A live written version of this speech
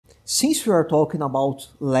since we are talking about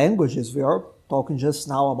languages, we are talking just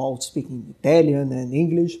now about speaking Italian and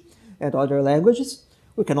English and other languages,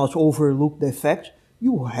 we cannot overlook the fact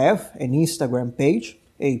you have an Instagram page,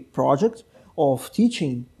 a project of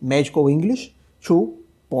teaching medical English to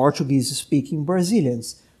Portuguese-speaking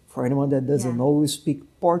Brazilians. For anyone that doesn't know, we speak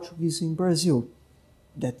Portuguese in Brazil.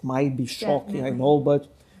 That might be shocking, definitely. I know, but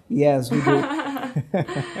yes, we do.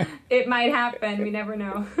 It might happen. We never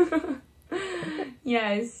know.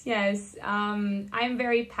 Yes. I'm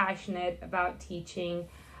very passionate about teaching.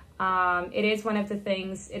 It is one of the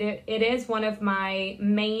things, it is one of my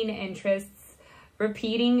main interests.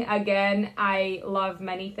 Repeating again, I love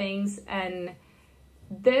many things, and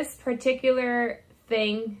this particular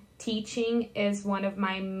thing, teaching, is one of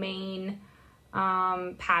my main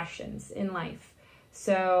passions in life.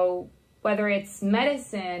 So whether it's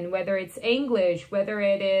medicine, whether it's English, whether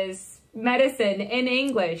it is medicine in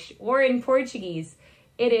English or in Portuguese,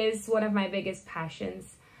 it is one of my biggest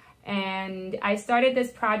passions. And I started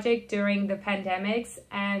this project during the pandemics,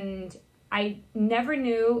 and I never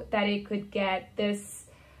knew that it could get this,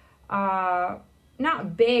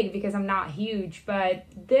 not big because I'm not huge, but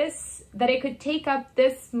that it could take up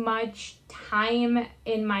this much time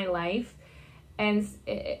in my life. And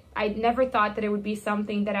I never thought that it would be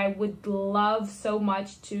something that I would love so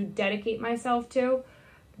much to dedicate myself to.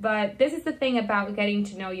 But this is the thing about getting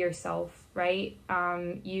to know yourself, right?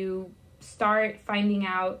 You start finding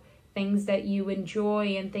out things that you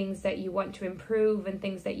enjoy and things that you want to improve and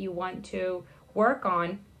things that you want to work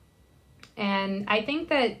on. And I think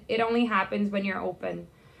that it only happens when you're open.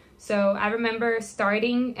 So I remember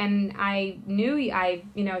starting, and I knew I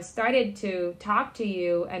started to talk to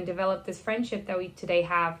you and develop this friendship that we today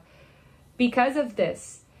have because of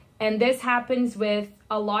this. And this happens with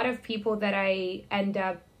a lot of people that I end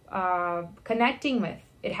up connecting with.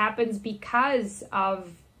 It happens because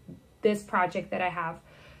of this project that I have.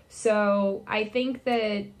 So I think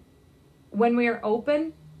that when we are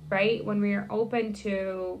open, right, when we are open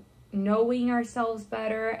to knowing ourselves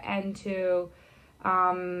better and to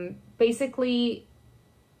basically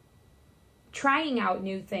trying out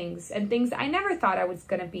new things and things, I never thought I was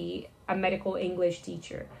going to be a medical English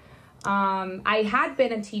teacher. I had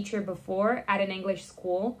been a teacher before at an English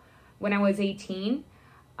school when I was 18,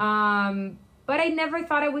 but I never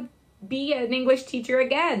thought I would be an English teacher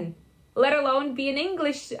again, let alone be an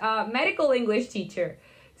English, medical English teacher.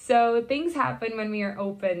 So things happen when we are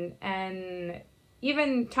open. And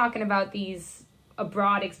even talking about these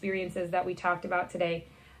abroad experiences that we talked about today,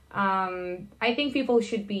 I think people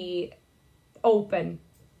should be open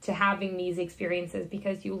to having these experiences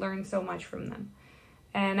because you learn so much from them.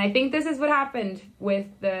 And I think this is what happened with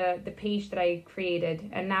the page that I created.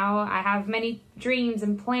 And now I have many dreams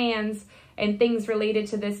and plans and things related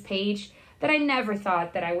to this page that I never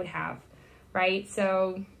thought that I would have, right?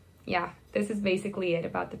 So yeah, this is basically it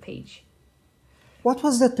about the page. What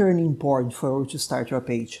was the turning point for you to start your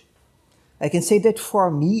page? I can say that for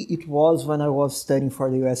me, it was when I was studying for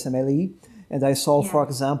the USMLE, and I saw, for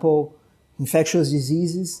example, infectious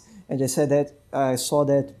diseases, and I saw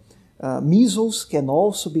that measles can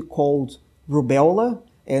also be called rubella,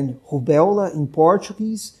 and rubella in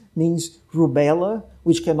Portuguese means rubella,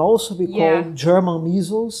 which can also be called German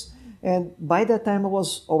measles. And by that time, I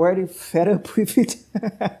was already fed up with it.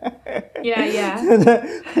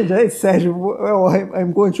 And I said, well,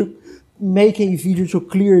 I'm going to make a video to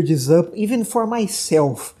clear this up, even for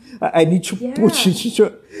myself. I need to put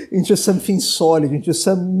it into something solid, into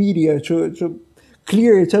some media to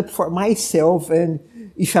clear it up for myself and,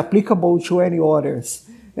 if applicable, to any others.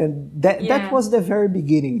 And that was the very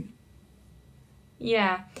beginning.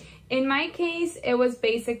 Yeah. In my case, it was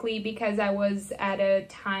basically because I was at a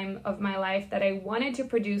time of my life that I wanted to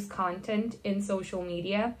produce content in social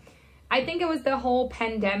media. I think it was the whole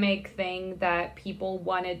pandemic thing that people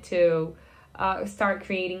wanted to start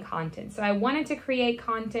creating content. So I wanted to create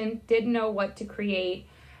content, didn't know what to create.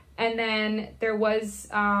 And then there was,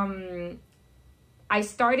 I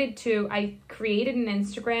created an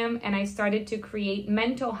Instagram and I started to create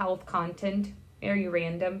mental health content, very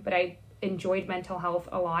random, but I enjoyed mental health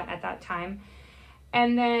a lot at that time.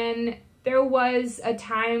 And then there was a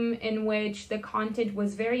time in which the content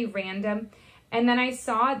was very random. And then I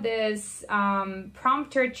saw this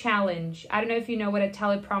prompter challenge. I don't know if you know what a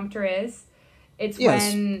teleprompter is. It's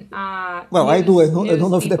when I do. I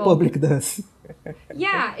don't know if the public does.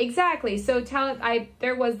 Yeah, exactly. So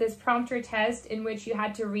there was this prompter test in which you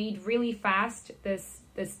had to read really fast this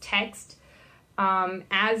text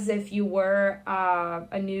as if you were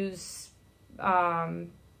a news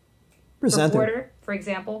presenter, reporter, for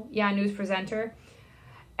example. Yeah, news presenter.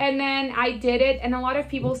 And then I did it, and a lot of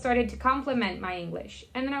people started to compliment my English.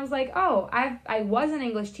 And then I was like, oh, I was an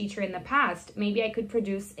English teacher in the past. Maybe I could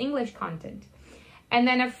produce English content. And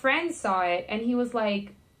then a friend saw it, and he was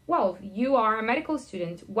like, well, you are a medical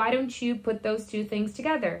student. Why don't you put those two things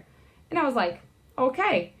together? And I was like,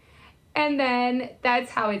 okay. And then that's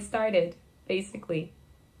how it started, basically.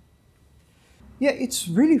 Yeah, it's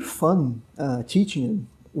really fun teaching and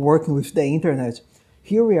working with the internet.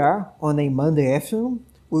 Here we are on a Monday afternoon.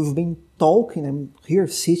 We've been talking, I'm here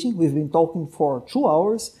sitting, we've been talking for 2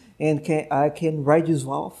 hours, and I can write this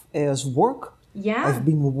off as work. Yeah. I've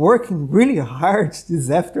been working really hard this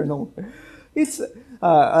afternoon. It's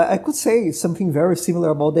I could say something very similar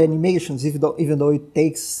about the animations, even though it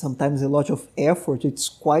takes sometimes a lot of effort, it's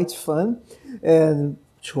quite fun. And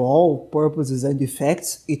to all purposes and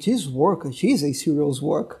effects, it is work, it is a serious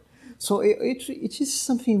work. So it is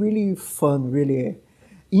something really fun, really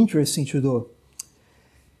interesting to do.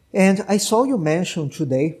 And I saw you mention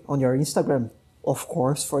today on your Instagram, of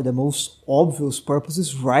course, for the most obvious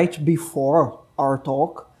purposes, right before our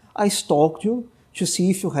talk, I stalked you to see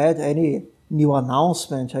if you had any new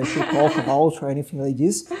announcement I should talk about or anything like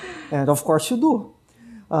this. And of course you do.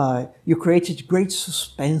 You created great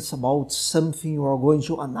suspense about something you are going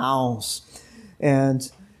to announce.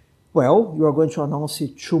 And, well, you are going to announce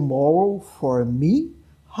it tomorrow for me.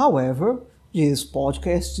 However, this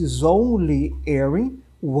podcast is only airing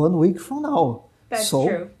 1 week from now. That's so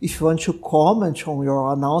true. If you want to comment on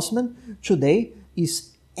your announcement, today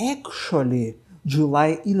is actually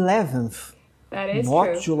July 11th. That is not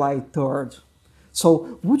true. July 3rd.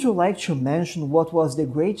 So would you like to mention what was the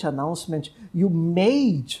great announcement you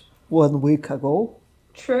made 1 week ago?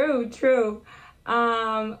 True.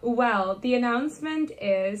 Well, the announcement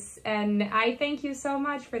is, and I thank you so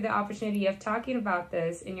much for the opportunity of talking about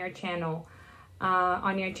this in your channel,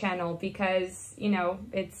 on your channel, because, you know,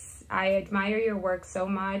 I admire your work so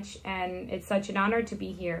much, and it's such an honor to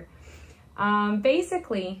be here.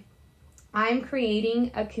 Basically, I'm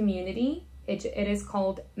creating a community. It is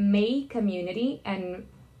called MEI Community, and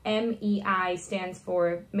MEI stands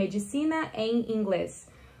for Medicina em Inglês,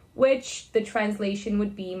 which the translation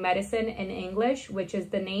would be Medicine in English, which is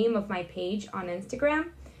the name of my page on Instagram.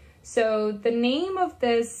 So the name of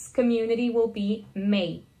this community will be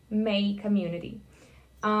MEI Community.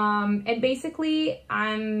 And basically,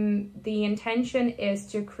 the intention is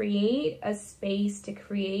to create a space, to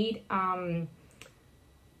create an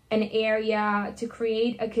area, to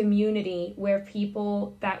create a community where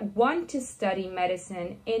people that want to study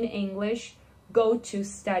medicine in English go to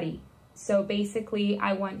study. So basically,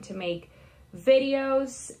 I want to make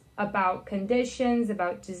videos about conditions,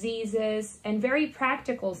 about diseases, and very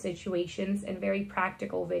practical situations and very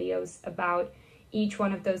practical videos about each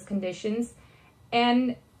one of those conditions.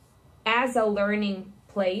 And as a learning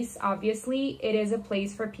place, obviously, it is a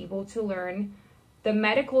place for people to learn the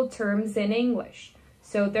medical terms in English.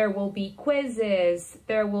 So there will be quizzes,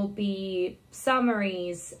 there will be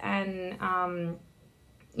summaries, and,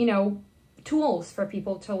 you know, tools for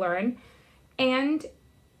people to learn. And,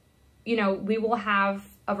 you know, we will have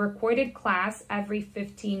a recorded class every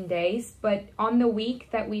 15 days, but on the week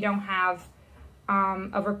that we don't have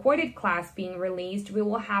a recorded class being released, we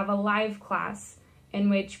will have a live class in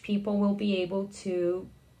which people will be able to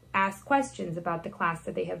ask questions about the class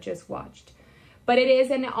that they have just watched. But it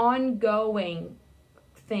is an ongoing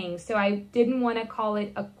thing, so I didn't want to call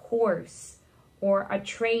it a course or a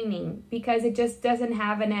training because it just doesn't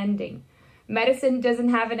have an ending. Medicine doesn't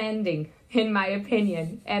have an ending, in my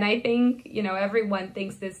opinion, and I think, you know, everyone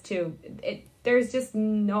thinks this too. There's just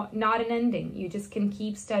not an ending. You just can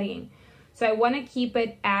keep studying. So I want to keep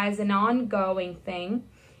it as an ongoing thing,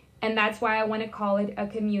 and that's why I want to call it a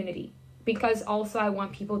community, because also I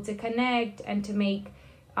want people to connect and to make,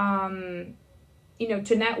 you know,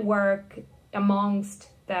 to network amongst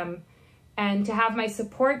them, and to have my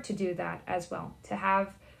support to do that as well. To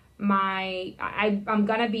have I'm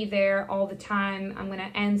gonna be there all the time. I'm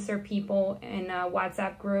gonna answer people in a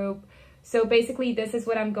WhatsApp group. So basically, this is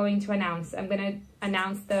what I'm going to announce. I'm gonna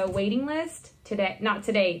announce the waiting list today. Not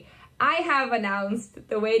today. I have announced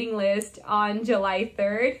the waiting list on July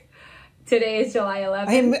 3rd. Today is July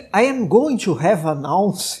 11th. I am going to have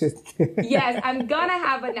announced it. Yes, I'm gonna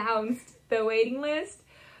have announced the waiting list,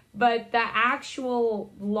 but the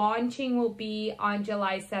actual launching will be on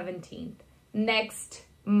July 17th, next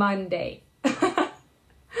Monday.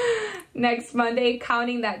 Next Monday,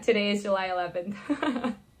 counting that today is July 11th.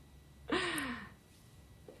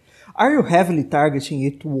 Are you heavily targeting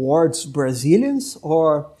it towards Brazilians,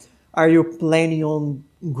 or are you planning on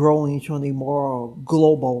growing it on a more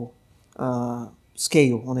global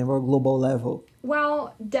scale, on a more global level?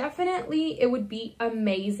 Well, definitely it would be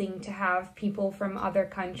amazing to have people from other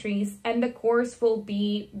countries, and the course will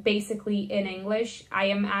be basically in English. I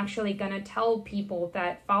am actually going to tell people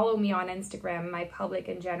that follow me on Instagram, my public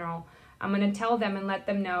in general, I'm going to tell them and let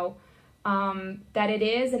them know that it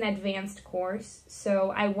is an advanced course.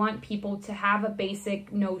 So I want people to have a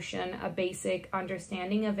basic notion, a basic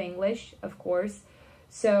understanding of English, of course.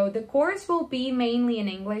 So the course will be mainly in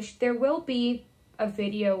English. There will be a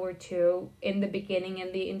video or two in the beginning,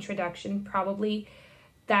 in the introduction probably,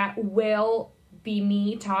 that will be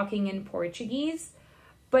me talking in Portuguese,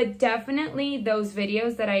 but definitely those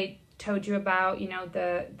videos that I told you about, you know,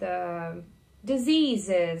 the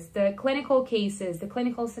diseases, the clinical cases, the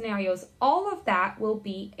clinical scenarios, all of that will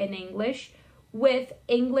be in English with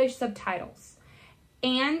English subtitles.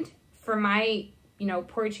 And for my, you know,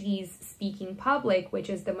 Portuguese speaking public, which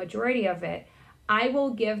is the majority of it, I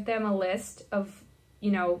will give them a list of,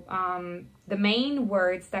 you know, the main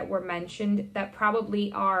words that were mentioned that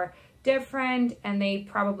probably are different and they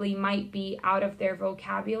probably might be out of their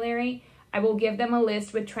vocabulary. I will give them a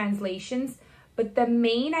list with translations, but the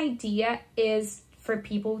main idea is for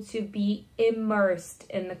people to be immersed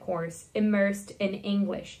in the course, immersed in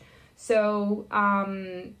English. So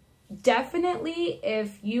definitely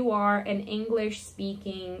if you are an English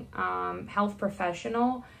speaking health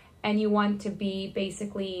professional, and you want to be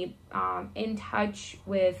basically in touch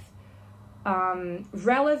with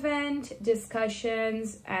relevant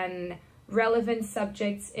discussions and relevant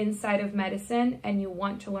subjects inside of medicine, and you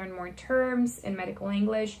want to learn more terms in medical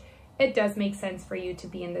English, it does make sense for you to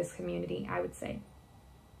be in this community, I would say.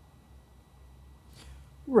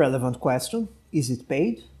 Relevant question. Is it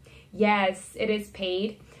paid? Yes, it is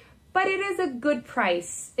paid, but it is a good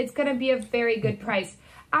price. It's going to be a very good price.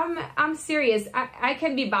 I'm serious. I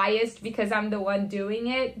can be biased because I'm the one doing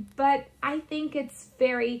it, but I think it's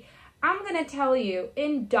very, I'm going to tell you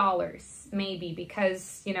in dollars, maybe,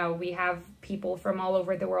 because, you know, we have people from all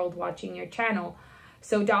over the world watching your channel.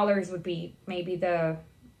 So dollars would be maybe the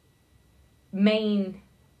main,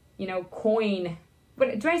 you know, coin.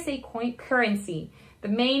 What do I say? Coin? Currency. The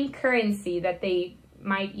main currency that they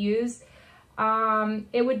might use.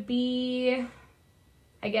 It would be,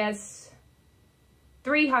 I guess,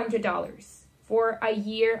 $300 for a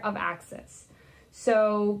year of access.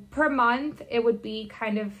 So per month, it would be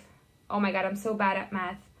kind of, oh my God, I'm so bad at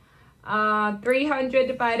math. 300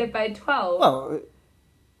 divided by 12. Well,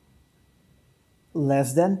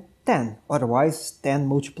 less than 10. Otherwise, 10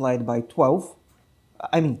 multiplied by 12.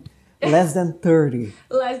 I mean, less than 30.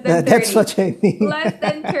 Less than 30. That's what I mean. Less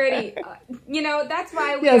than 30. You know, that's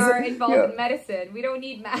why we are involved in medicine. We don't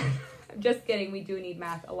need math. I'm just kidding. We do need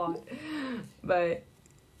math a lot. But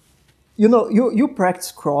you know, you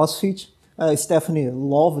practice CrossFit. Stephanie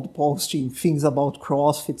loved posting things about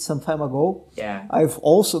CrossFit some time ago. Yeah. I've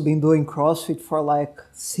also been doing CrossFit for like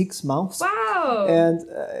 6 months. Wow. And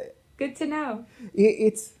good to know.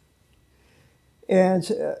 It's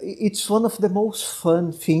one of the most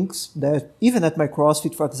fun things that even at my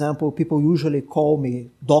CrossFit, for example, people usually call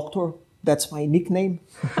me Doctor. That's my nickname.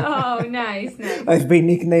 Oh, nice, nice. I've been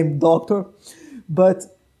nicknamed Doctor. But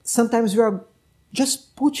sometimes we are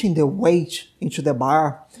just putting the weight into the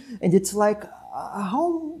bar, and it's like,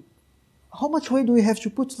 how much weight do we have to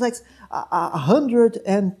put? Like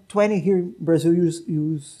 120 here in Brazil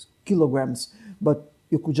use kilograms, but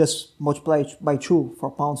you could just multiply it by 2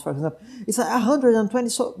 for pounds, for example. It's like 120.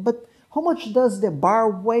 So, but how much does the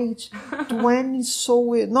bar weight? 20. So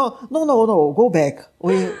no. Go back.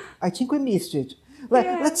 I think we missed it.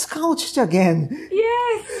 Let's count it again.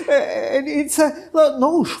 Yes. And it's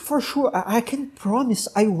no, for sure. I can promise.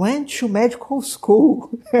 I went to medical school.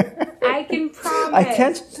 I can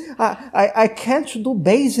promise. I can't do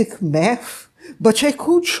basic math, but I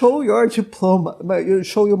could show your diploma.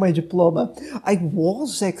 Show you my diploma. I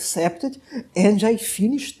was accepted, and I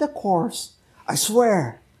finished the course. I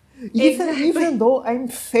swear. Even though I'm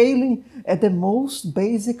failing at the most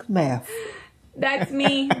basic math. That's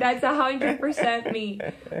me. That's 100% me.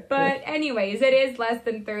 But anyways, it is less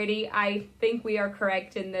than 30. I think we are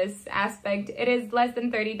correct in this aspect. It is less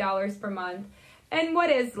than $30 per month. And what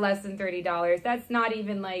is less than $30? That's not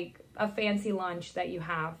even like a fancy lunch that you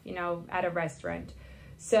have, you know, at a restaurant.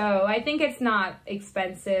 So I think it's not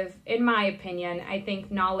expensive. In my opinion, I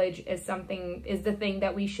think knowledge is the thing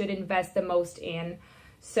that we should invest the most in.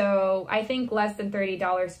 So I think less than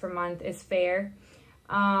 $30 per month is fair.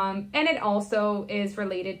 And it also is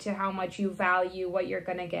related to how much you value what you're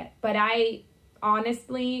going to get. But I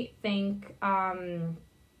honestly think, I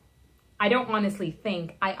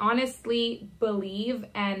honestly believe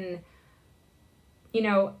and you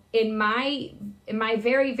know, in my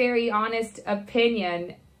very, very honest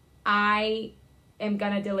opinion, I am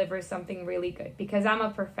gonna deliver something really good because I'm a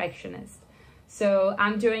perfectionist. So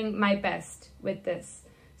I'm doing my best with this.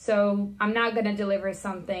 So I'm not gonna deliver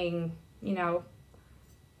something, you know,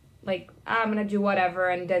 like I'm gonna do whatever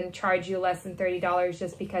and then charge you less than $30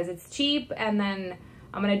 just because it's cheap, and then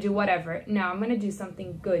I'm gonna do whatever. No, I'm gonna do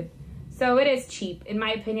something good. So it is cheap. In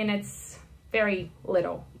my opinion, it's very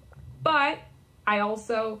little. But I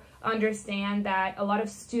also understand that a lot of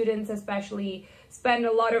students especially spend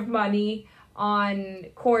a lot of money on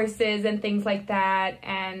courses and things like that,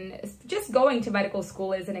 and just going to medical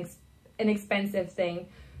school is an expensive thing.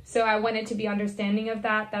 So I wanted to be understanding of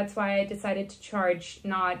that. That's why I decided to charge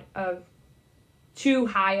not too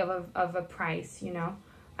high of a price, you know.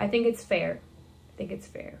 I think it's fair. I think it's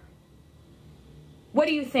fair. What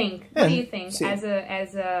do you think? What do you think as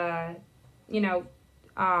a you know,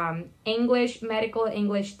 medical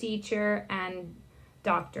English teacher and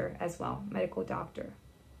doctor as well, medical doctor?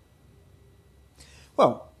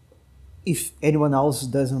 Well, if anyone else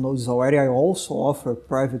doesn't know this already, I also offer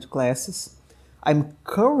private classes. I'm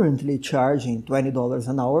currently charging $20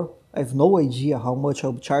 an hour. I have no idea how much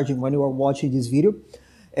I'm charging when you are watching this video.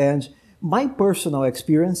 And my personal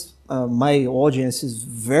experience, my audience is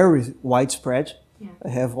very widespread. Yeah. I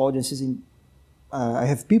have audiences I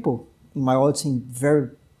have people in my audience in very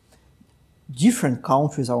different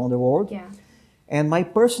countries around the world. Yeah. And my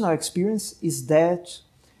personal experience is that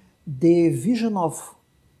the vision of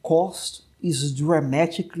cost is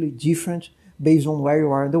dramatically different based on where you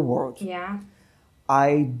are in the world. Yeah.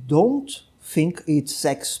 I don't think it's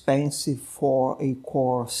expensive for a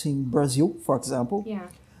course in Brazil, for example. Yeah.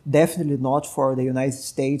 Definitely not for the United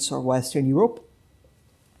States or Western Europe.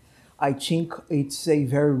 I think it's a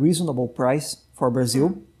very reasonable price for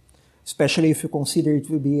Brazil, especially if you consider it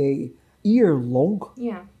will be a year-long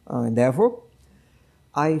endeavor.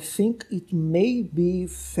 I think it may be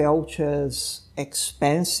felt as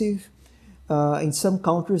expensive in some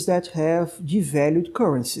countries that have devalued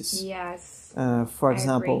currencies. Yes. For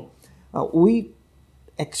example, we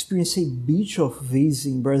experience a bit of this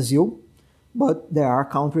in Brazil, but there are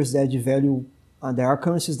countries that devalue, there are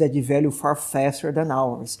currencies that devalue far faster than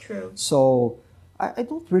ours. True. So I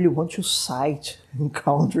don't really want to cite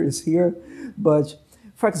countries here, but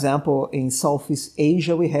for example, in Southeast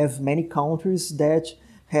Asia, we have many countries that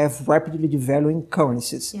have rapidly devaluing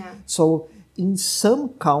currencies. Yeah. So in some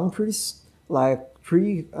countries, like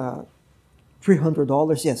 $300,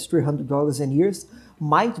 yes, $300 a year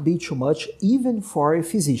might be too much even for a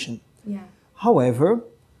physician. Yeah. However,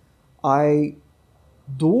 I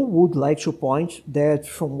would like to point that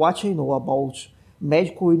from what I know about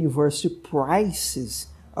medical university prices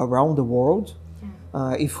around the world,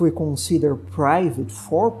 if we consider private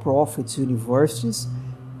for-profit universities,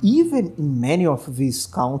 even in many of these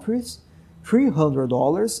countries,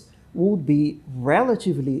 $300 would be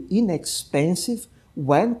relatively inexpensive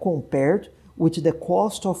when compared with the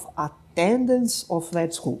cost of attendance of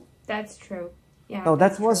med school. That's true. Yeah. Now,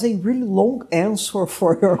 that was a really long answer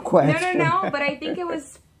for your question. No, but I think it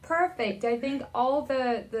was perfect. I think all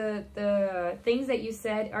the things that you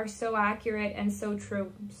said are so accurate and so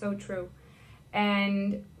true, so true.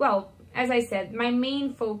 And, well, as I said, my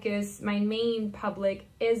main focus, my main public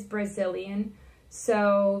is Brazilian.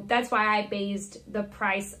 So that's why I based the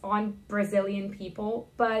price on Brazilian people.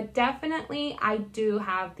 But definitely, I do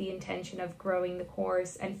have the intention of growing the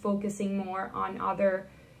course and focusing more on other,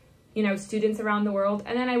 you know, students around the world.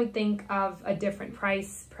 And then I would think of a different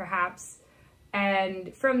price, perhaps.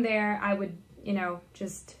 And from there, I would, you know,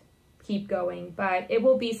 just keep going. But it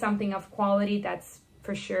will be something of quality, that's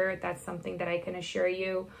for sure. That's something that I can assure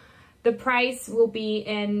you. The price will be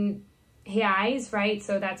in reais, right?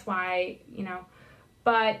 So that's why, you know,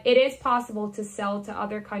 but it is possible to sell to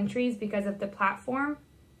other countries because of the platform.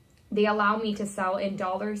 They allow me to sell in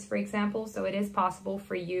dollars, for example. So it is possible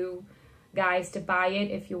for you guys to buy it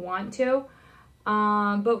if you want to.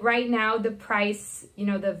 But right now, the price, you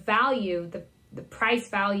know, the value, the price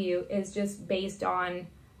value is just based on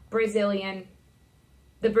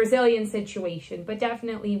the Brazilian situation. But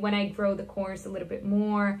definitely when I grow the course a little bit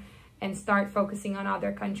more and start focusing on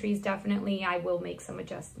other countries, definitely I will make some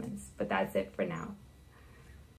adjustments. But that's it for now.